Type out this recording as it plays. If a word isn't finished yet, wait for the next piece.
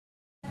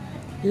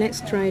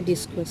Let's try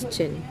this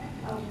question.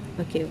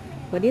 Okay,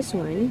 for this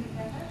one,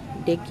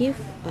 they give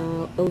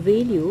a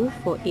value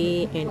for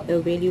A and a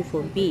value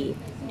for B.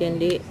 Then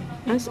they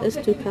ask us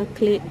to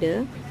calculate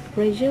the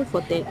pressure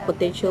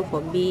potential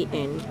for B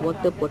and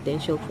water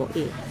potential for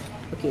A.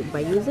 Okay,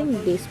 by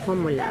using this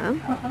formula,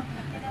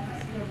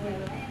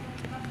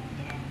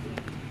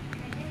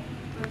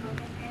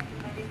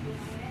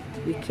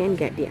 we can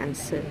get the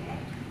answer.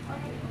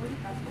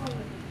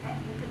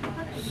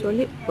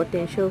 Solid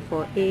potential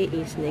for A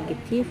is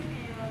negative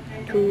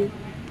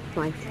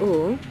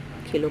 250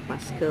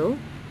 kilopascal.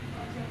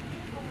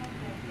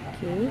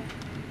 Okay,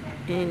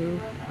 and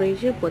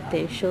pressure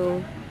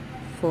potential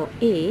for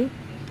A,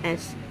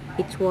 as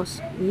it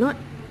was not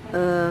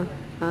a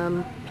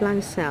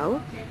plant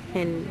cell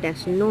and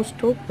there's no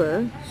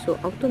stopper, so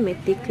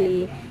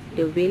automatically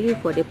the value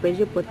for the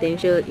pressure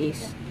potential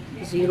is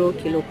 0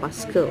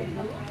 kilopascal,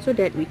 so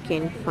that we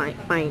can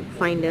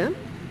find the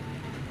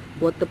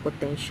water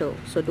potential.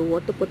 So the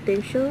water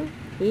potential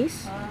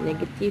is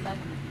negative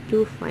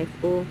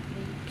 250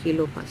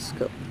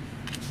 kilopascal.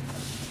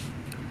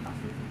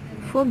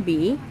 For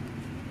B,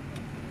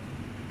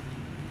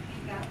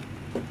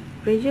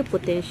 pressure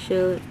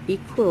potential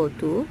equal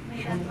to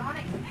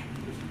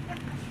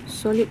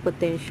solid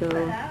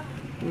potential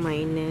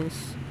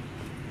minus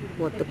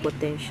water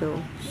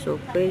potential. So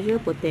pressure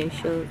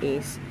potential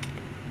is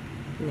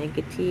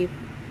positive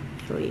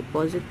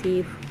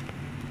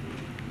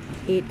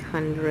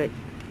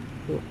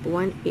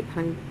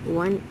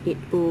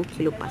 180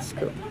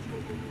 kilopascal.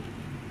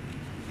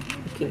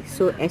 Okay,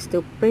 so as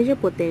the pressure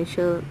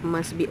potential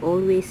must be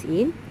always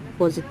in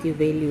positive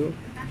value.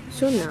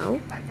 So now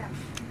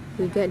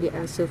we get the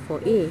answer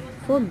for A.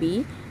 For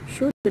B,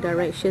 show the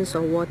directions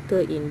of water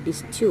in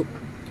this tube.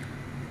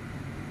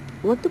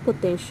 Water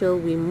potential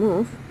will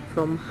move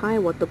from high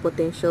water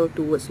potential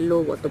towards low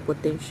water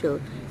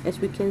potential. As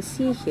we can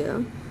see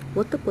here,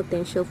 water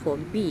potential for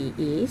B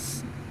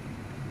is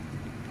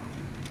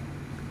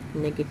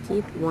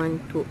negative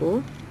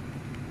 120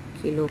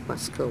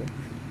 kilopascal,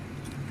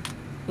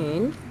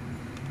 and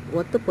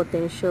water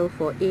potential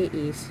for A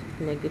is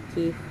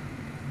negative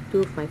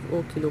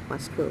 250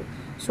 kilopascal,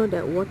 so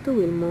that water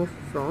will move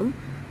from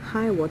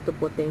high water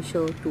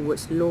potential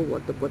towards low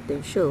water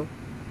potential.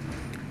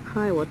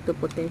 High water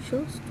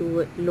potential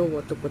toward low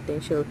water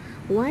potential.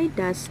 Why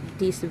does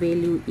this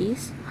value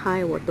is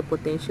high water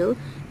potential?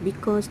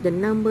 Because the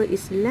number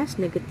is less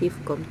negative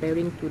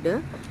comparing to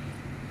the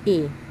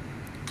A.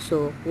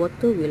 So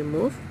water will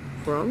move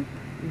from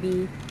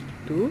B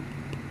to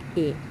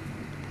A.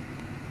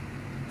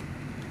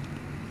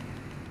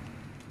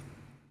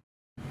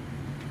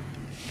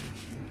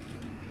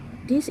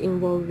 This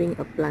involving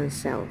a plant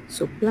cell.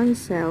 So plant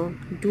cell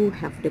do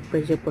have the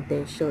pressure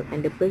potential,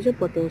 and the pressure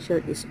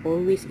potential is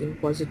always in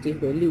positive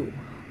value.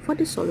 For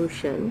the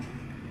solution,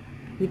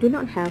 we do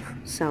not have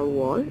cell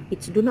wall,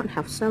 it do not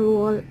have cell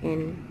wall,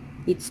 and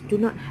it do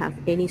not have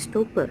any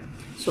stopper.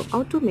 So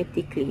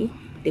automatically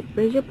the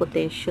pressure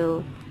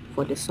potential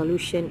for the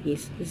solution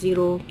is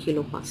 0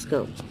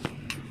 kilopascal.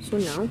 So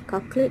now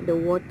calculate the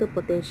water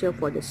potential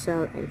for the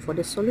cell and for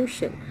the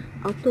solution.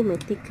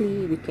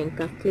 Automatically we can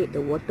calculate the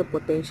water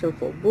potential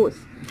for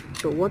both.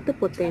 So water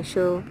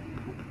potential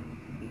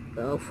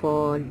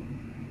for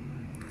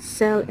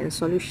cell and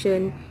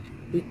solution,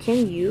 we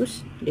can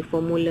use the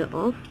formula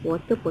of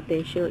water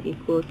potential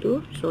equal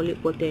to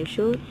solid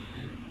potential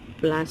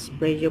plus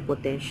pressure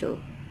potential.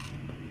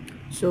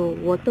 So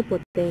water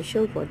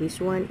potential for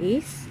this one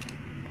is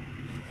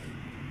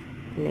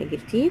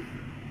negative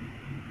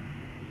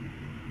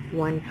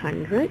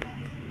 100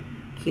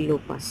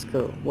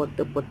 kilopascal,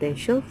 water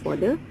potential for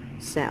the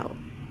cell,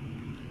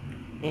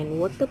 and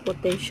water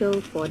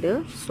potential for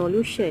the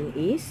solution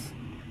is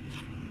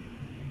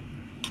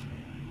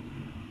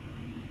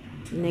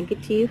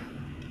negative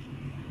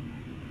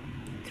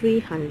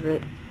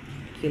 300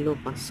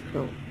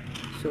 kilopascal.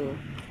 So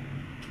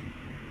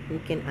we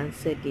can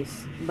answer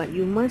this, but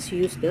you must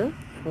use the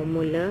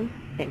formula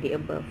at the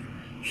above.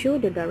 Show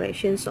the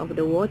directions of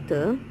the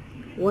water.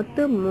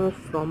 Water move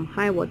from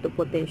high water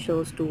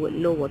potentials toward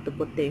low water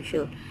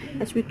potential.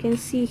 As we can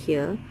see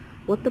here,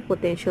 water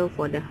potential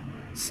for the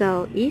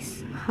cell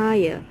is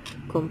higher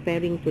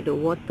comparing to the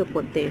water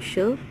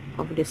potential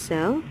of the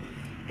cell,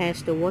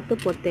 as the water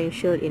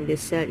potential in the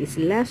cell is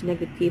less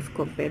negative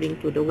comparing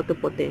to the water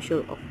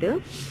potential of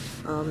the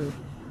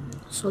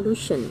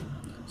solution.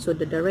 So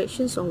the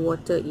directions of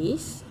water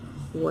is,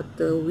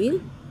 water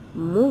will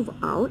move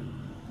out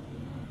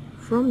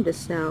from the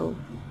cell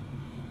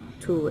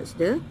towards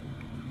the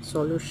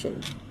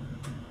solution.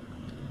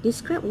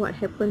 Describe what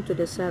happened to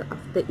the cell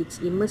after it's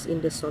immersed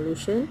in the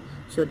solution.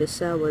 So the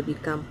cell will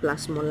become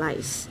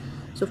plasmolysed.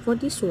 So for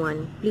this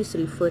one, please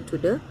refer to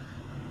the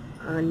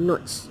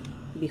notes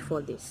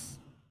before this.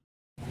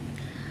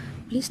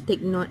 Please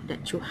take note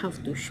that you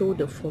have to show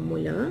the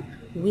formula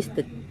with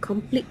the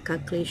complete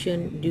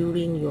calculation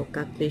during your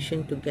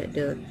calculation to get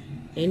the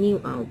any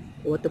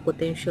water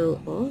potential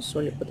or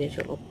solid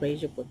potential or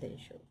pressure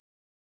potential.